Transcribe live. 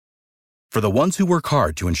For the ones who work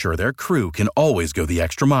hard to ensure their crew can always go the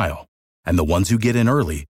extra mile, and the ones who get in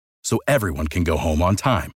early so everyone can go home on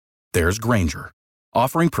time, there's Grainger,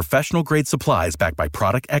 offering professional-grade supplies backed by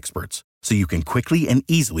product experts so you can quickly and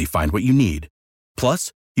easily find what you need.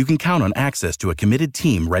 Plus, you can count on access to a committed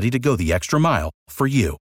team ready to go the extra mile for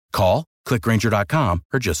you. Call, click Grainger.com,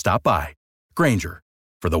 or just stop by. Grainger,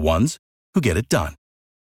 for the ones who get it done.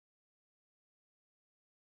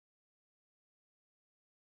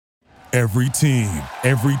 Every team,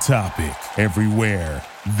 every topic, everywhere.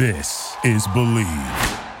 This is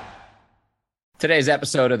Believe. Today's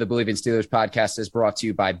episode of the Believe in Steelers podcast is brought to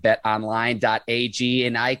you by betonline.ag.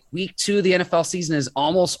 And week 2 of the NFL season is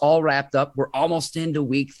almost all wrapped up. We're almost into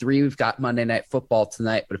week 3. We've got Monday Night Football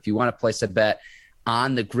tonight. But if you want to place a bet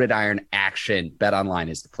on the gridiron action, BetOnline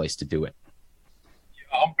is the place to do it.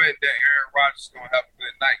 Yeah, I'm betting that Aaron Rodgers is going to have a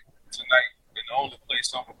good night tonight. And the only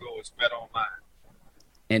place I'm going to go is BetOnline.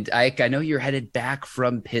 And Ike, I know you're headed back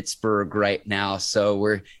from Pittsburgh right now, so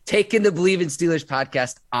we're taking the Believe in Steelers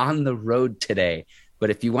podcast on the road today.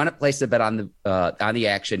 But if you want to place a bet on the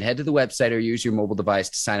action, head to the website or use your mobile device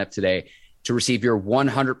to sign up today to receive your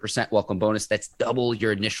 100% welcome bonus. That's double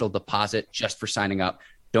your initial deposit just for signing up.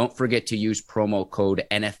 Don't forget to use promo code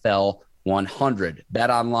NFL100.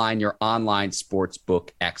 BetOnline, your online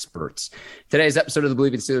sportsbook experts. Today's episode of the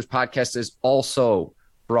Believe in Steelers podcast is also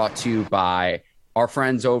brought to you by our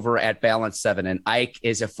friends over at Balance 7. And Ike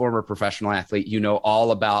is a former professional athlete. You know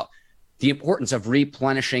all about the importance of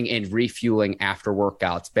replenishing and refueling after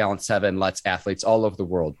workouts. Balance 7 lets athletes all over the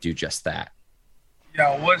world do just that. Yeah,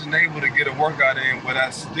 I wasn't able to get a workout in, but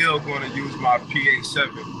I'm still going to use my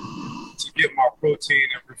PA7 to get my protein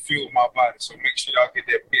and refuel my body. So make sure y'all get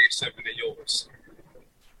that PA7 in yours.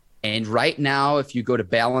 And right now, if you go to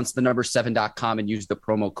balance7.com and use the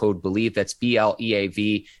promo code BELIEVE, that's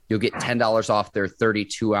BLEAV, you'll get $10 off their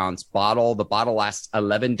 32-ounce bottle. The bottle lasts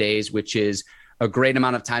 11 days, which is a great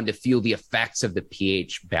amount of time to feel the effects of the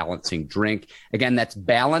pH balancing drink. Again, that's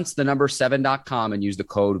balance7.com and use the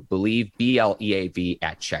code BELIEVE, BLEAV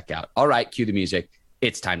at checkout. All right, cue the music.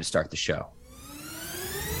 It's time to start the show.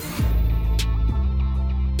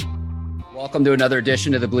 Welcome to another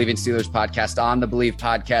edition of the Believe in Steelers podcast on the Believe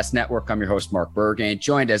Podcast Network. I'm your host, Mark Bergen,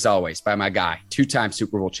 joined as always by my guy, two-time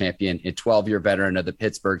Super Bowl champion and 12-year veteran of the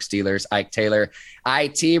Pittsburgh Steelers, Ike Taylor.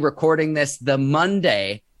 IT recording this the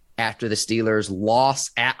Monday after the Steelers loss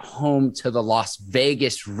at home to the Las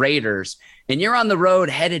Vegas Raiders. And you're on the road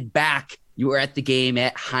headed back. You were at the game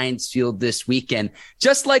at Heinz Field this weekend,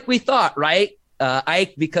 just like we thought, right?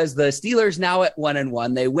 Ike, because the Steelers now at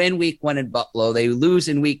 1-1, they win week 1 in Buffalo. They lose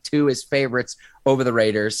in week 2 as favorites over the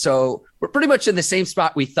Raiders. So we're pretty much in the same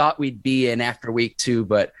spot we thought we'd be in after week 2.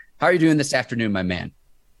 But how are you doing this afternoon, my man?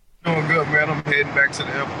 Doing good, man. I'm heading back to the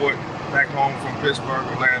airport, back home from Pittsburgh,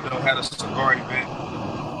 Orlando. Had a cigar event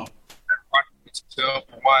at Rocky Hotel,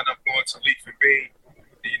 but wind up going to Leaf and Bean.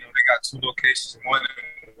 You know, they got 2 locations, one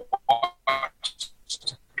in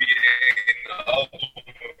Washington, and the other one.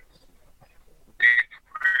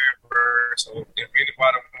 So if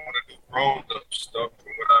anybody want to do rolled up stuff,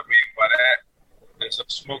 and what I mean by that is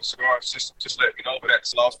smoke cigars, just let me know. But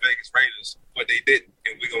that's Las Vegas Raiders, but they didn't,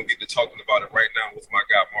 and we're gonna get to talking about it right now with my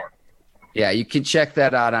guy Mark. Yeah, you can check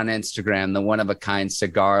that out on Instagram, the One of a Kind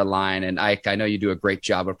cigar line. And Ike, I know you do a great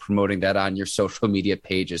job of promoting that on your social media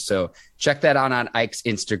pages. So check that out on Ike's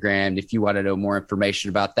Instagram if you want to know more information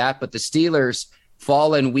about that. But the Steelers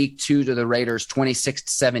fall in week 2 to the Raiders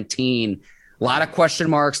 26-17. A lot of question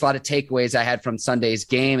marks, a lot of takeaways I had from Sunday's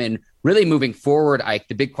game. And really moving forward, Ike,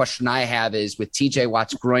 the big question I have is with TJ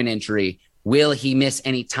Watt's groin injury, will he miss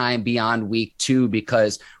any time beyond week 2?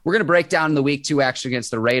 Because we're going to break down the week 2 action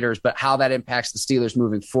against the Raiders, but how that impacts the Steelers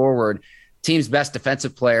moving forward. Team's best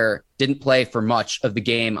defensive player didn't play for much of the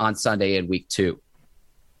game on Sunday in week 2.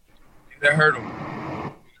 That hurt him.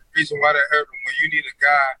 The reason why that hurt him, when you need a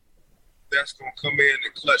guy that's going to come in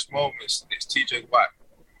clutch moments, is TJ Watt.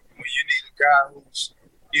 When you need a guy who's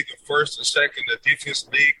either first or second, the defense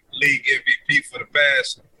league MVP for the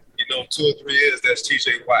past, 2 or 3 years, that's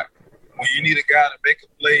TJ Watt. When you need a guy to make a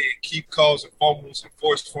play and keep causing fumbles and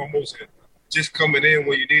forced fumbles and just coming in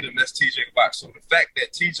when you need him, that's TJ Watt. So the fact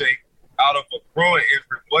that TJ, out of a groin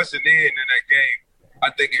injury, wasn't in that game,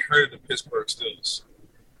 I think it hurt the Pittsburgh Steelers.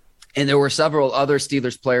 And there were several other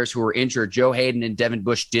Steelers players who were injured. Joe Hayden and Devin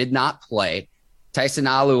Bush did not play. Tyson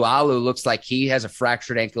Alualu looks like he has a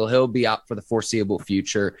fractured ankle. He'll be out for the foreseeable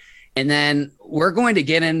future. And then we're going to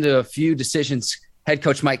get into a few decisions head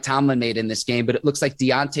coach Mike Tomlin made in this game, but it looks like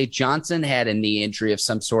Deontay Johnson had a knee injury of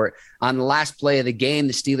some sort. On the last play of the game,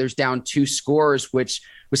 the Steelers down 2 scores, which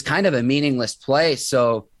was kind of a meaningless play.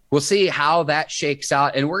 So we'll see how that shakes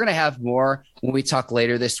out. And we're going to have more when we talk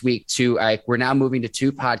later this week too. We're now moving to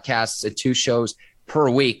 2 podcasts and 2 shows per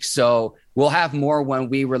week. So we'll have more when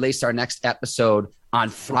we release our next episode on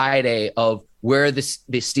Friday of where the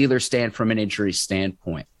Steelers stand from an injury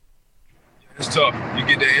standpoint. It's tough. You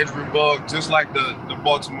get the injury bug just like the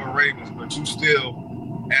Baltimore Ravens, but you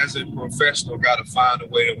still, as a professional, got to find a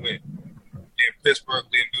way to win. And Pittsburgh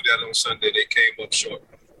didn't do that on Sunday. They came up short.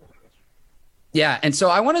 Yeah, and so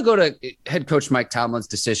I want to go to head coach Mike Tomlin's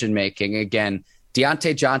decision-making. Again,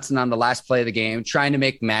 Deontay Johnson on the last play of the game, trying to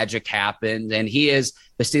make magic happen, and he is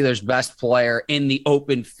the Steelers' best player in the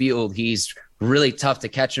open field. He's really tough to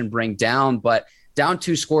catch and bring down, but down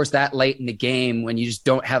 2 scores that late in the game when you just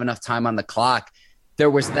don't have enough time on the clock. There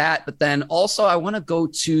was that, but then also I want to go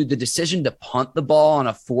to the decision to punt the ball on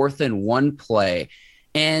a 4th and 1 play.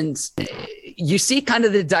 And you see kind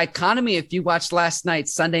of the dichotomy if you watched last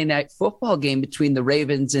night's Sunday Night Football game between the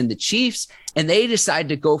Ravens and the Chiefs, and they decide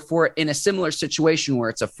to go for it in a similar situation where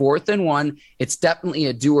it's a 4th and 1. It's definitely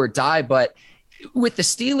a do or die, but with the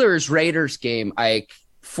Steelers-Raiders game,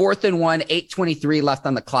 4th and 1, 8:23 left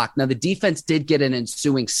on the clock. Now, the defense did get an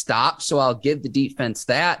ensuing stop, so I'll give the defense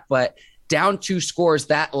that, but down 2 scores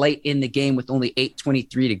that late in the game with only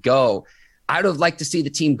 8:23 to go. I would have liked to see the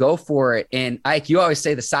team go for it. And Ike, you always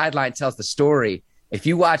say the sideline tells the story. If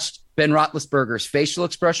you watched Ben Roethlisberger's facial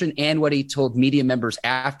expression and what he told media members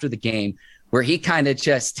after the game, where he kind of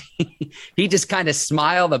just, he just kind of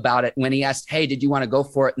smiled about it when he asked, hey, did you want to go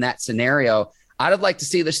for it in that scenario? I'd have liked to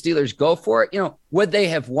see the Steelers go for it. Would they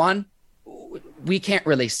have won? We can't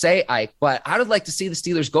really say, Ike, but I'd have liked to see the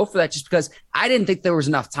Steelers go for that just because I didn't think there was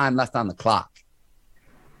enough time left on the clock.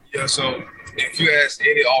 Yeah, so if you ask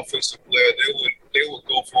any offensive player, they would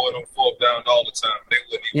go for it on 4th down all the time. They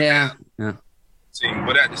wouldn't even Yeah. team.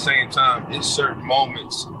 But at the same time, it's certain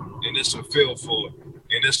moments, and it's a feel for it.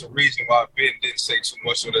 And it's the reason why Ben didn't say too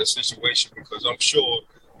much on that situation, because I'm sure,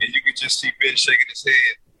 and you could just see Ben shaking his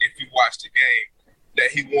head if you watch the game,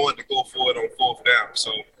 that he wanted to go for it on 4th down.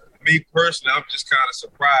 So me personally, I'm just kind of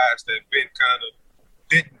surprised that Ben kind of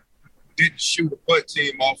didn't shoot a punt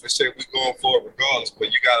team off and say we're going for it regardless.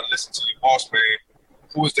 But you got to listen to your boss man,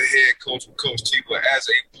 who is the head coach with Coach T. But as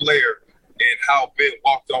a player and how Ben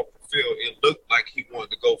walked off the field, it looked like he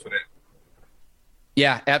wanted to go for that.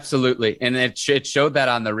 Yeah, absolutely. And it showed that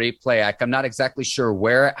on the replay. I'm not exactly sure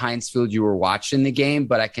where at Heinz Field you were watching the game,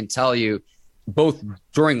 but I can tell you both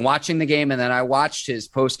during watching the game and then I watched his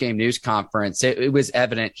post-game news conference, it was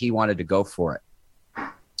evident he wanted to go for it.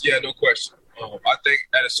 Yeah, no question. I think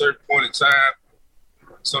at a certain point in time,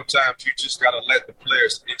 sometimes you just got to let the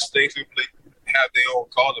players instinctively have their own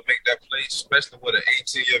call to make that play, especially with an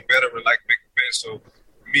 18-year veteran like Big Ben. So,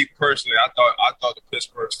 me personally, I thought the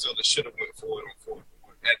Pittsburgh Steelers should have went for it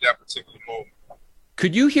at that particular moment.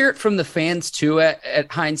 Could you hear it from the fans too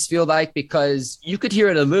at Heinz Field, Ike? Because you could hear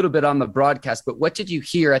it a little bit on the broadcast, but what did you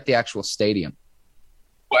hear at the actual stadium?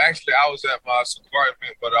 Well, actually, I was at my cigar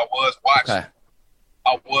event, but I was watching. Okay.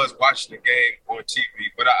 I was watching the game on TV,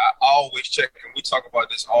 but I always check, and we talk about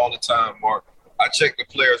this all the time, Mark. I check the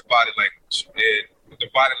players' body language, and the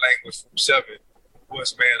body language from 7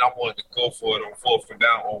 was, man, I wanted to go for it on 4th and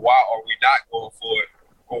down, or why are we not going for it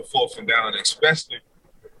on 4th and down, especially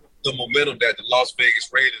the momentum that the Las Vegas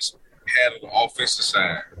Raiders had on the offensive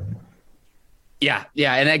side. Yeah.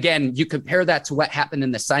 And again, you compare that to what happened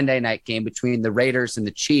in the Sunday night game between the Raiders and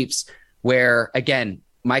the Chiefs, where, again,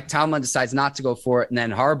 Mike Tomlin decides not to go for it, and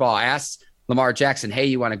then Harbaugh asks Lamar Jackson, hey,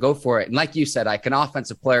 you want to go for it? And like you said, an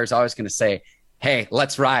offensive player is always going to say, hey,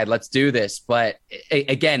 let's ride, let's do this. But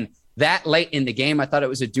again, that late in the game, I thought it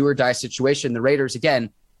was a do-or-die situation. The Raiders,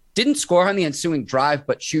 again, didn't score on the ensuing drive,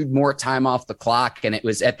 but chewed more time off the clock. And it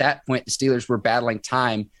was at that point the Steelers were battling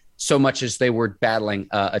time so much as they were battling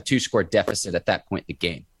a 2-score deficit at that point in the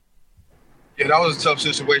game. Yeah, that was a tough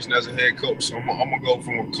situation as a head coach. So I'm going to go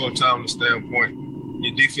from a Coach Tomlin standpoint.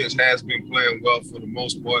 Your defense has been playing well for the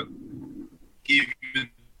most part, even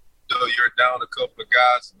though you're down a couple of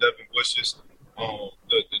guys, Devin Bushes,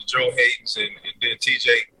 the Joe Haydens, and then TJ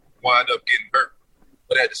wind up getting hurt.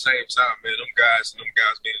 But at the same time, man, them guys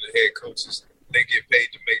being the head coaches, they get paid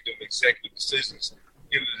to make them executive decisions.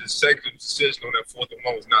 The executive decision on that 4th and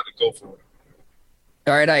 1 was not to go for it.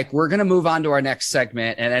 All right, Ike, we're going to move on to our next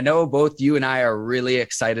segment, and I know both you and I are really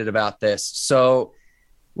excited about this. So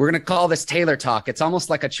we're going to call this Taylor Talk. It's almost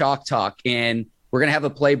like a chalk talk, and we're going to have a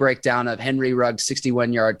play breakdown of Henry Ruggs'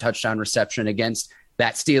 61-yard touchdown reception against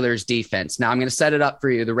that Steelers defense. Now, I'm going to set it up for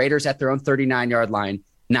you. The Raiders at their own 39-yard line,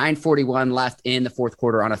 9:41 left in the fourth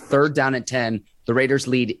quarter on a 3rd down and 10. The Raiders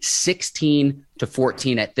lead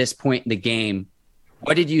 16-14 at this point in the game.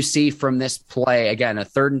 What did you see from this play? Again, a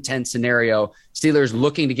 3rd and 10 scenario. Steelers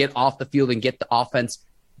looking to get off the field and get the offense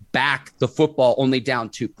back the football, only down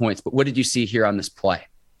 2 points. But what did you see here on this play?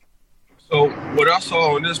 So what I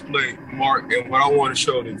saw on this play, Mark, and what I want to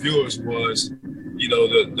show the viewers was,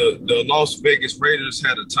 the Las Vegas Raiders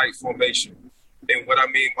had a tight formation. And what I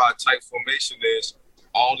mean by tight formation is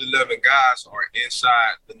all 11 guys are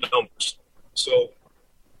inside the numbers. So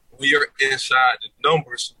when you're inside the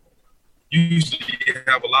numbers, usually you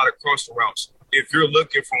have a lot of crossing routes. If you're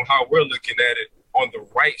looking from how we're looking at it, on the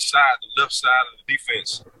right side, the left side of the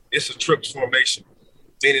defense, it's a trips formation,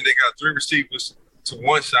 meaning they got 3 receivers to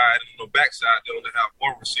one side, and on the back side, they only have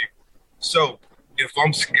 1 receiver. So if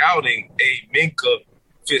I'm scouting a Minkah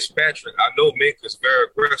Fitzpatrick, I know Minka's very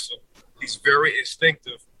aggressive. He's very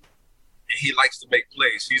instinctive, and he likes to make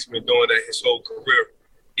plays. He's been doing that his whole career,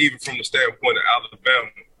 even from the standpoint of Alabama.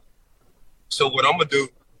 So what I'm going to do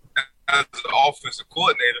as an offensive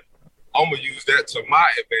coordinator, I'm going to use that to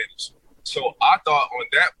my advantage. So I thought on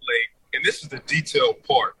that play, and this is the detailed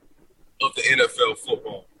part of the NFL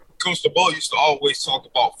football, Coach DeBoer used to always talk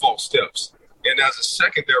about false steps. And as a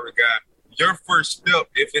secondary guy, your first step,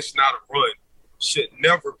 if it's not a run, should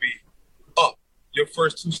never be up. Your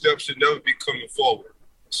first 2 steps should never be coming forward.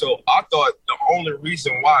 So I thought the only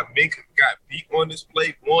reason why Minkah got beat on this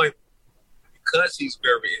play, 1, because he's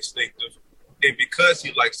very instinctive and because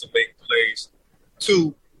he likes to make plays.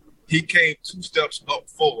 2, he came 2 steps up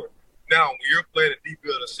forward. Now, when you're playing a deep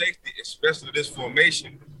field of safety, especially this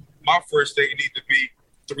formation, my first thing need to be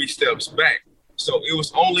 3 steps back. So it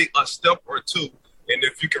was only a step or 2. And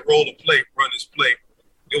if you can roll the play, run this play,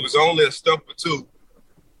 it was only a step or 2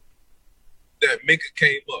 that Minkah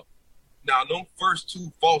came up. Now, those first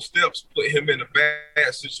 2 false steps put him in a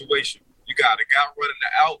bad situation. You got a guy running the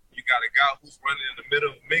out, you got a guy who's running in the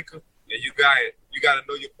middle of Minkah, and you got to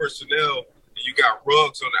know your personnel. And you got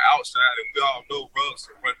Ruggs on the outside, and we all know Ruggs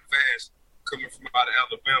can run fast coming from out of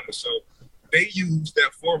Alabama. So they used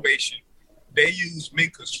that formation. They used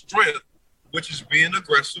Minkah's strength, which is being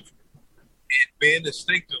aggressive and being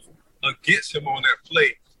instinctive, against him on that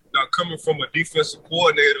play. Now, coming from a defensive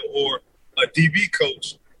coordinator or a DB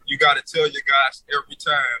coach, you got to tell your guys every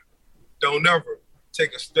time, don't ever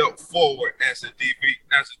take a step forward as a DB.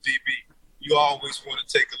 You always want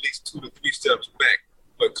to take at least 2 to 3 steps back.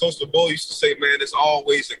 But Coach DeBoer used to say, man, it's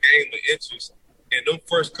always a game of inches. And them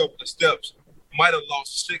first couple of steps might have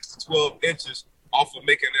lost 6 to 12 inches off of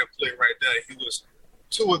making that play right there. He was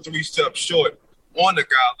 2 or 3 steps short on a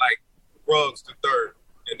guy like Ruggs the third.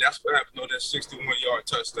 And that's what happened on that 61-yard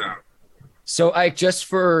touchdown. So, Ike, just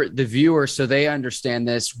for the viewers so they understand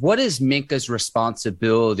this, what is Minkah's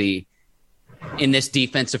responsibility in this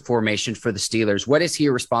defensive formation for the Steelers? What is he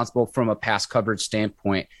responsible from a pass coverage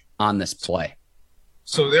standpoint on this play?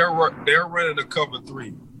 So they're running a cover 3,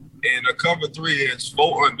 and a cover 3 is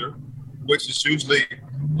 4 under, which is usually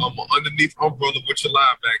underneath umbrella with your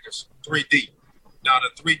linebackers, 3 deep. Now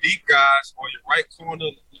the 3 deep guys on your right corner,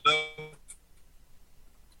 left,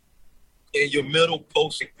 and your middle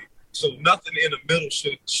post. So nothing in the middle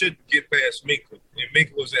should get past Minkah, and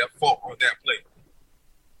Minkah was at fault on that play.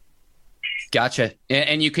 Gotcha,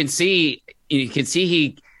 and you can see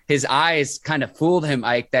his eyes kind of fooled him,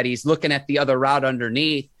 Ike, that he's looking at the other route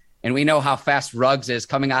underneath. And we know how fast Ruggs is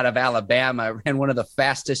coming out of Alabama, ran one of the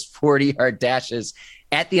fastest 40-yard dashes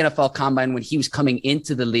at the NFL Combine when he was coming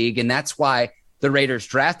into the league. And that's why the Raiders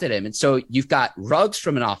drafted him. And so you've got Ruggs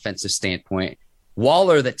from an offensive standpoint.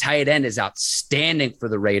 Waller, the tight end, is outstanding for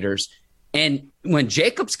the Raiders. And when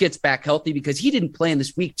Jacobs gets back healthy, because he didn't play in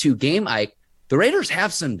this week 2 game, Ike, the Raiders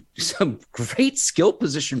have some great skill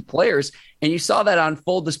position players, and you saw that on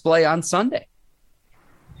full display on Sunday.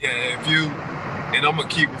 Yeah, and I'm going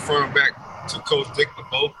to keep referring back to Coach Dick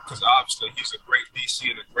LeBeau, because obviously he's a great DC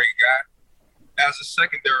and a great guy. As a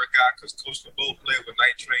secondary guy, because Coach LeBeau played with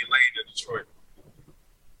Night Train Lane in Detroit,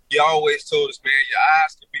 he always told us, man, your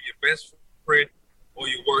eyes can be your best friend or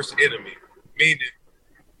your worst enemy. Meaning,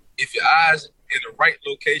 if your eyes in the right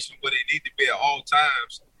location where they need to be at all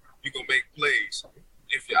times, you're going to make plays.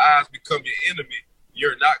 If your eyes become your enemy,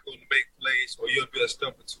 you're not going to make plays, or you'll be a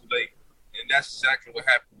step or 2 late. And that's exactly what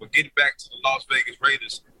happened. But getting back to the Las Vegas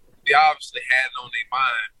Raiders, they obviously had it on their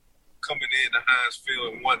mind coming in to Heinz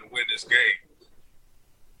Field and wanting to win this game.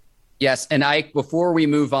 Yes, and Ike, before we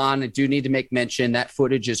move on, I do need to make mention that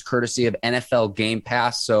footage is courtesy of NFL Game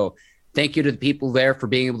Pass. So thank you to the people there for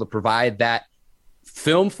being able to provide that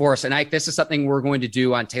film for us. And Ike, this is something we're going to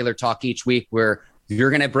do on Taylor Talk each week, where you're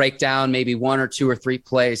going to break down maybe 1 or 2 or 3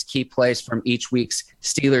 plays, key plays from each week's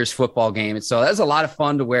Steelers football game. And so that's a lot of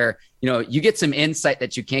fun to where, you get some insight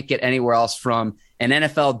that you can't get anywhere else from an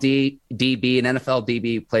DB, an NFL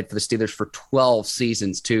DB, played for the Steelers for 12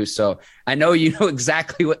 seasons too. So I know you know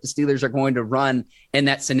exactly what the Steelers are going to run in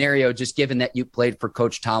that scenario, just given that you played for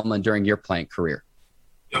Coach Tomlin during your playing career.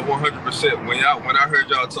 Yeah, 100%. When I heard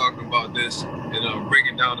y'all talking about this and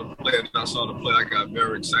breaking down the play and I saw the play, I got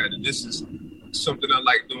very excited. This is something I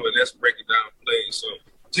like doing. That's breaking down plays. So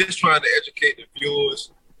just trying to educate the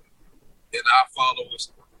viewers and our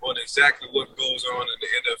followers on exactly what goes on in the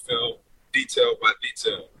NFL, detail by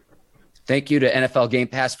detail. Thank you to NFL Game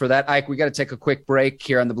Pass for that. Ike, we got to take a quick break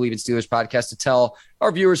here on the Believe in Steelers podcast to tell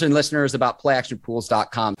our viewers and listeners about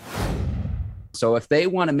playactionpools.com. So if they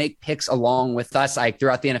want to make picks along with us, Ike,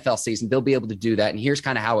 throughout the NFL season, they'll be able to do that. And here's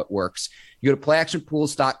kind of how it works. You go to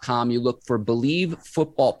playactionpools.com. You look for Believe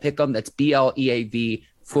Football Pick'em. That's BLEAV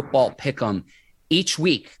Football Pick'em. Each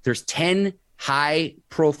week, there's 10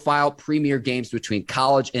 high-profile premier games between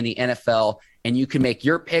college and the NFL. And you can make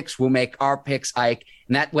your picks. We'll make our picks, Ike.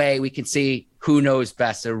 And that way we can see who knows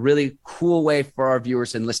best. A really cool way for our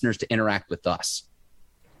viewers and listeners to interact with us.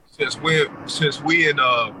 Since we in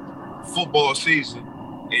football season,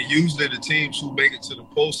 and usually the teams who make it to the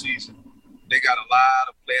postseason, they got a lot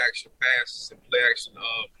of play action passes and play action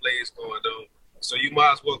plays going on. So you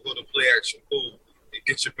might as well go to Play Action Pool and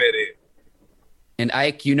get your bet in. And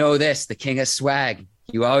Ike, you know this, the king of swag.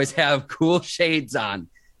 You always have cool shades on.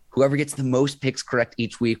 Whoever gets the most picks correct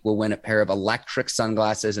each week will win a pair of electric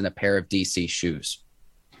sunglasses and a pair of DC shoes.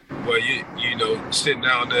 Well, you know, sitting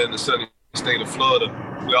down there in the sunny state of Florida,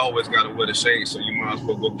 we always got to wear the shades, so you might as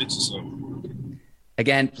well go get you some.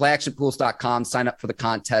 Again, playactionpools.com. Sign up for the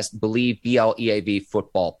contest. Believe, BLEAV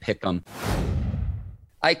Football Pick'em.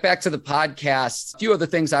 Ike, back to the podcast. A few other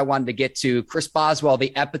things I wanted to get to. Chris Boswell,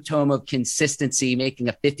 the epitome of consistency, making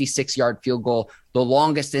a 56-yard field goal, the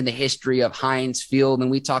longest in the history of Heinz Field.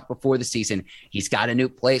 And we talked before the season, he's got a new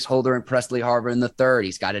placeholder in Presley Harvin in the third.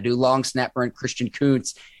 He's got a new long snapper in Christian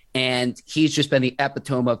Kuntz. And he's just been the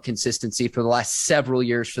epitome of consistency for the last several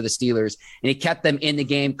years for the Steelers. And he kept them in the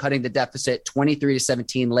game, cutting the deficit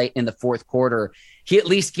 23-17 late in the fourth quarter. He at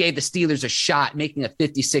least gave the Steelers a shot, making a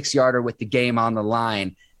 56-yarder with the game on the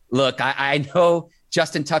line. Look, I know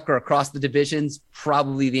Justin Tucker across the divisions,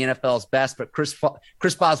 probably the NFL's best, but Chris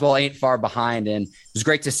Boswell ain't far behind. And it was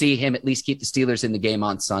great to see him at least keep the Steelers in the game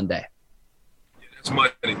on Sunday. Yeah, that's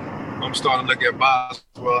money. I'm starting to look at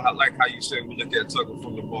Boswell. I like how you said we look at Tucker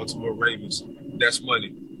from the Baltimore Ravens. That's money.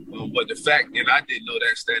 But the fact, and I didn't know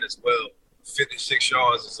that stat as well, 56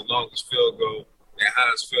 yards is the longest field goal at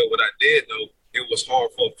Heinz Field. What I did know, it was hard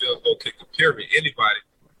for a field goal kicker, period, anybody,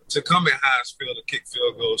 to come in Heinz Field and kick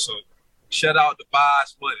field goals. So shout out to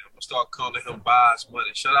Bias Money. I'm going to start calling him Bias Money.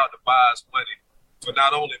 Shout out to Bias Money for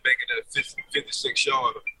not only making that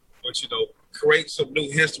 56-yarder, but, you know, create some new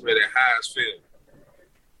history at Heinz Field.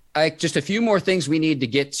 Just a few more things we need to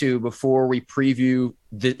get to before we preview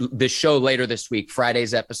the show later this week,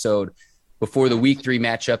 Friday's episode, before the Week 3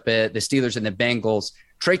 matchup at the Steelers and the Bengals.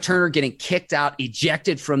 Trey Turner getting kicked out,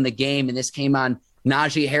 ejected from the game, and this came on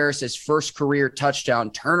Najee Harris's first career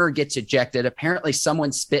touchdown. Turner gets ejected. Apparently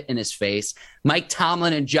someone spit in his face. Mike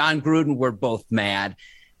Tomlin and John Gruden were both mad.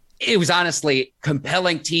 It was honestly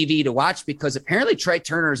compelling TV to watch because apparently Trey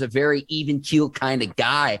Turner is a very even-keeled kind of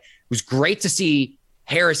guy. It was great to see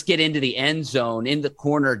Harris get into the end zone, in the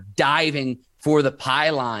corner, diving for the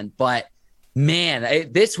pylon. But,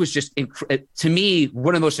 man, this was just, to me,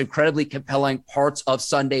 one of the most incredibly compelling parts of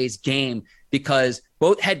Sunday's game because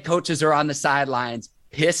both head coaches are on the sidelines,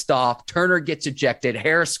 pissed off. Turner gets ejected.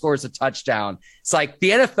 Harris scores a touchdown. It's like the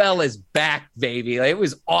NFL is back, baby. It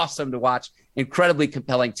was awesome to watch. Incredibly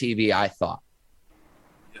compelling TV, I thought.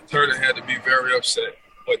 Yeah, Turner had to be very upset.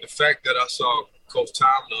 But the fact that I saw Coach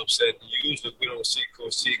Tomlin upset, usually we don't see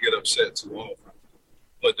Coach T get upset too often.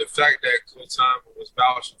 But the fact that Coach Tomlin was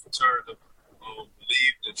vouching for Turner,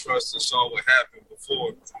 believed and trusted and saw what happened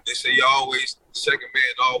before, they say second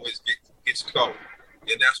man always gets caught.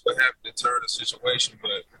 And that's what happened in Turner's situation.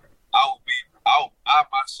 But I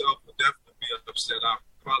myself would definitely be upset. I'd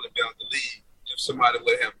probably be out the league if somebody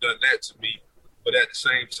would have done that to me. But at the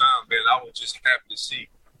same time, man, I was just happy to see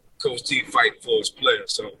Coach T fight for his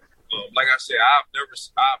players. So, like I said, I've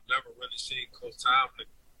never really seen Coach Tomlin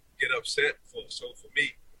get upset before. So for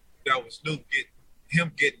me, that was new.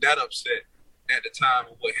 Him getting that upset at the time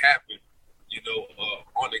of what happened, you know,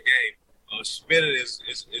 on the game. Spinning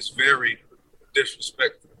is very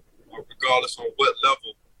disrespectful, regardless on what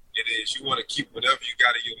level it is. You want to keep whatever you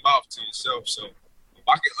got in your mouth to yourself. So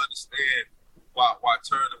I can understand why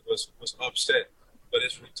Turner was upset, but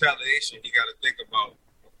it's retaliation. He got to think about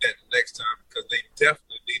that the next time because they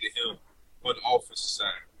definitely needed him on the offensive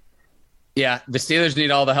side. Yeah, the Steelers need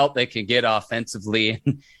all the help they can get offensively.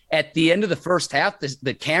 At the end of the first half,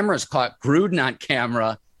 the cameras caught Gruden on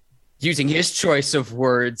camera using his choice of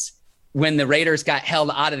words when the Raiders got held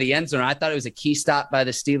out of the end zone. I thought it was a key stop by the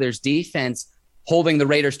Steelers defense, holding the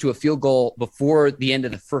Raiders to a field goal before the end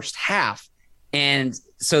of the first half. And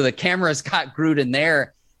so the cameras got Gruden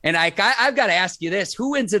there. And I've got to ask you this.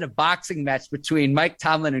 Who wins in a boxing match between Mike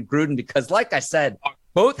Tomlin and Gruden? Because like I said,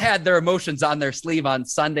 both had their emotions on their sleeve on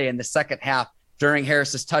Sunday in the second half during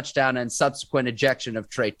Harris's touchdown and subsequent ejection of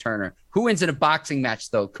Trey Turner. Who wins in a boxing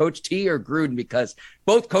match, though, Coach T or Gruden? Because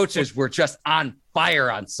both coaches were just on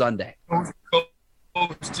fire on Sunday.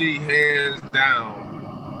 Coach T, hands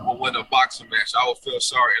down, will win a boxing match. I would feel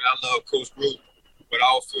sorry. And I love Coach Gruden, but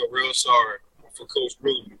I would feel real sorry for Coach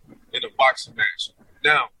Gruden in a boxing match.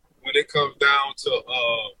 Now, when it comes down to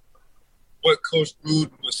what Coach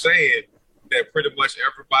Gruden was saying, that pretty much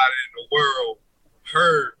everybody in the world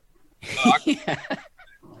heard,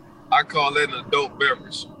 I call it an adult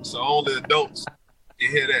beverage. So only adults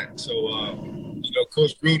can hear that. So,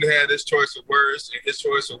 Coach Gruden had his choice of words, and his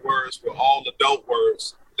choice of words were all adult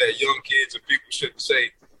words that young kids and people shouldn't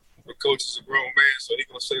say. But Coach is a grown man, so he's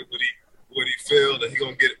going to say what he feels, and he's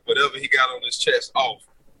going to get whatever he got on his chest off.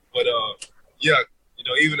 But,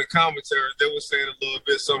 even the commentators, they were saying a little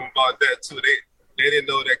bit something about that, too. They didn't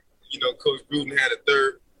know that, Coach Gruden had a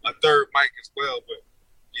third mic as well. But,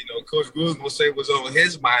 Coach Gruden would say was on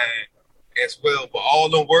his mind as well. But all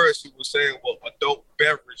the words he was saying were adult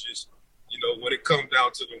beverages, when it comes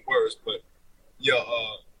down to the words. But,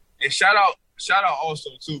 and shout out also,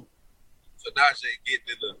 too, for Najee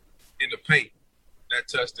getting in the paint, that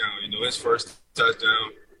touchdown. His first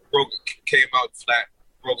touchdown, came out flat,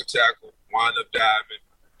 broke a tackle, wound up diving,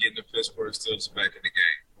 getting the Pittsburgh Steelers back in the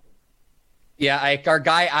game. Yeah, our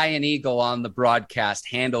guy Ian Eagle on the broadcast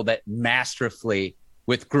handled it masterfully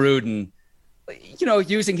with Gruden,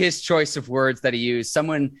 using his choice of words that he used.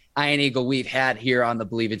 Someone, Ian Eagle, we've had here on the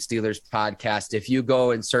Believe in Steelers podcast. If you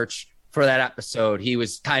go and search for that episode, he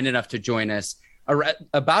was kind enough to join us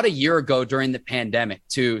about a year ago during the pandemic,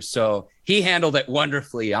 too. So he handled it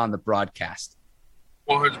wonderfully on the broadcast.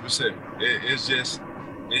 100%.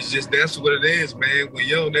 It's just that's what it is, man. When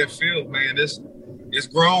you're on that field, man, it's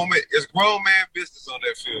grown man business on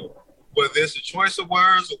that field. Whether it's a choice of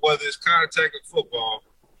words or whether it's contact and football,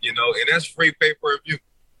 and that's free pay-per-view.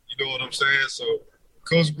 You know what I'm saying? So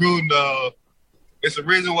Coach Gruden, it's the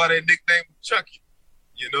reason why they nicknamed him Chucky,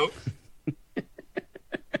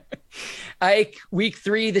 Ike, week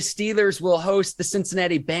 3, the Steelers will host the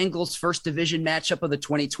Cincinnati Bengals, first division matchup of the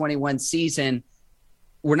 2021 season.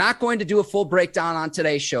 We're not going to do a full breakdown on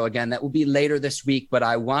today's show. Again, that will be later this week, but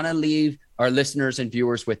I want to leave our listeners and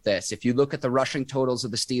viewers with this. If you look at the rushing totals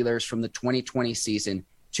of the Steelers from the 2020 season,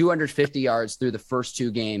 250 yards through the first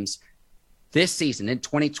 2 games. This season, in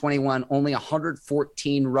 2021, only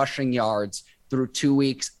 114 rushing yards through 2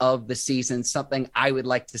 weeks of the season, something I would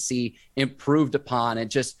like to see improved upon. And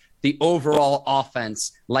just the overall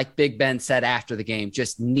offense, like Big Ben said after the game,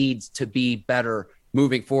 just needs to be better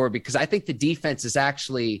moving forward, because I think the defense is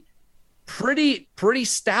actually pretty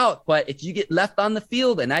stout. But if you get left on the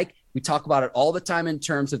field, and we talk about it all the time in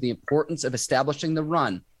terms of the importance of establishing the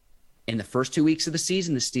run. In the first 2 weeks of the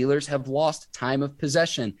season, the Steelers have lost time of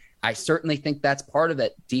possession. I certainly think that's part of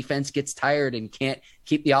it. Defense gets tired and can't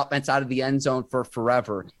keep the offense out of the end zone for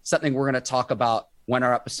forever. Something we're going to talk about when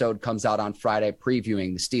our episode comes out on Friday,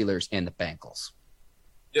 previewing the Steelers and the Bengals.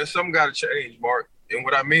 Yeah, something got to change, Mark. And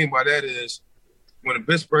what I mean by that is when the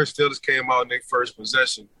Pittsburgh Steelers came out in their first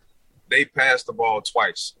possession, they passed the ball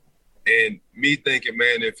twice. And me thinking,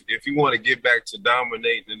 man, if you want to get back to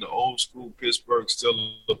dominating in the old school Pittsburgh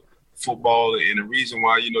Steelers football, and the reason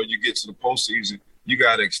why, you get to the postseason, you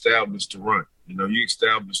got to establish the run. You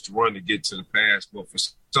establish the run to get to the pass. But for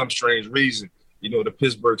some strange reason, the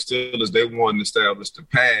Pittsburgh Steelers, they want to establish the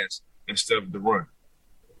pass instead of the run.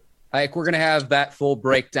 Ike, we're going to have that full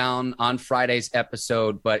breakdown on Friday's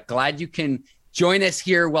episode, but glad you can join us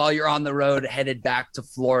here while you're on the road headed back to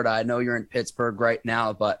Florida. I know you're in Pittsburgh right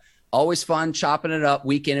now, but always fun chopping it up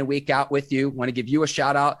week in and week out with you. Want to give you a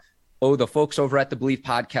shout out. The folks over at the Believe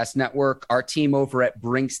Podcast Network, our team over at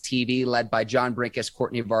Brinks TV, led by John Brinkus,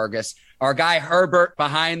 Courtney Vargas, our guy Herbert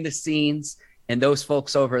behind the scenes, and those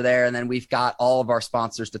folks over there. And then we've got all of our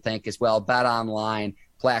sponsors to thank as well: Bet Online,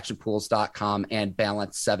 PlayActionPools.com, and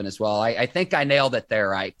Balance 7 as well. I think I nailed it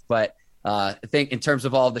there, Ike, but I think in terms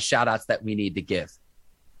of all the shout outs that we need to give.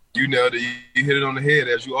 You nailed it. You hit it on the head,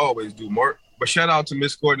 as you always do, Mark. But shout out to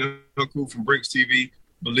Miss Courtney from Brinks TV,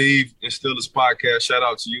 Believe in Steelers Podcast. Shout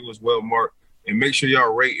out to you as well, Mark. And make sure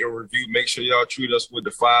y'all rate and review. Make sure y'all treat us with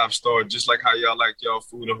the 5-star, just like how y'all like y'all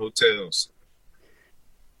food in hotels.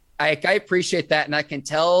 I appreciate that. And I can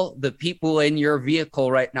tell the people in your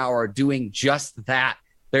vehicle right now are doing just that.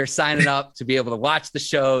 They're signing up to be able to watch the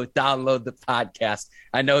show, download the podcast.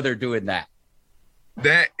 I know they're doing that.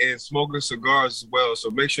 That and smoking cigars as well.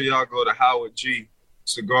 So make sure y'all go to Howard G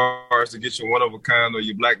Cigars to get your one-of-a-kind or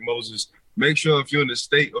your Black Moses. Make sure if you're in the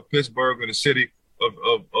state of Pittsburgh or the city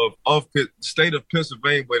of state of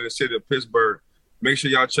Pennsylvania, but in the city of Pittsburgh, make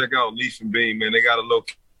sure y'all check out Leaf and Bean, man. They got a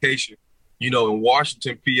location, in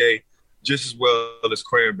Washington, PA, just as well as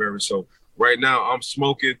Cranberry. So right now I'm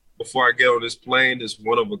smoking before I get on this plane this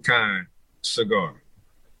one-of-a-kind cigar.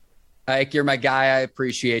 Ike, you're my guy. I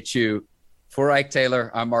appreciate you. For Ike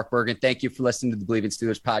Taylor, I'm Mark Bergen. Thank you for listening to the Believe in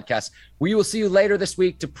Steelers podcast. We will see you later this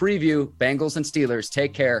week to preview Bengals and Steelers.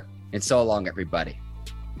 Take care, and so long, everybody.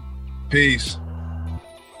 Peace.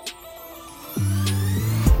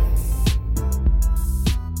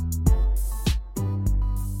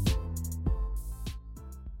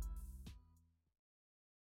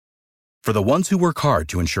 For the ones who work hard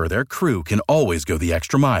to ensure their crew can always go the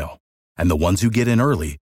extra mile, and the ones who get in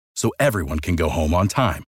early so everyone can go home on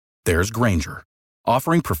time, there's Grainger,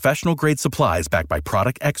 offering professional-grade supplies backed by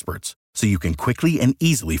product experts so you can quickly and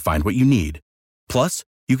easily find what you need. Plus,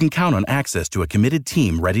 you can count on access to a committed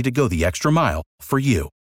team ready to go the extra mile for you.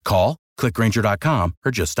 Call, click Grainger.com,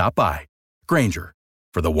 or just stop by. Grainger,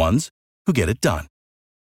 for the ones who get it done.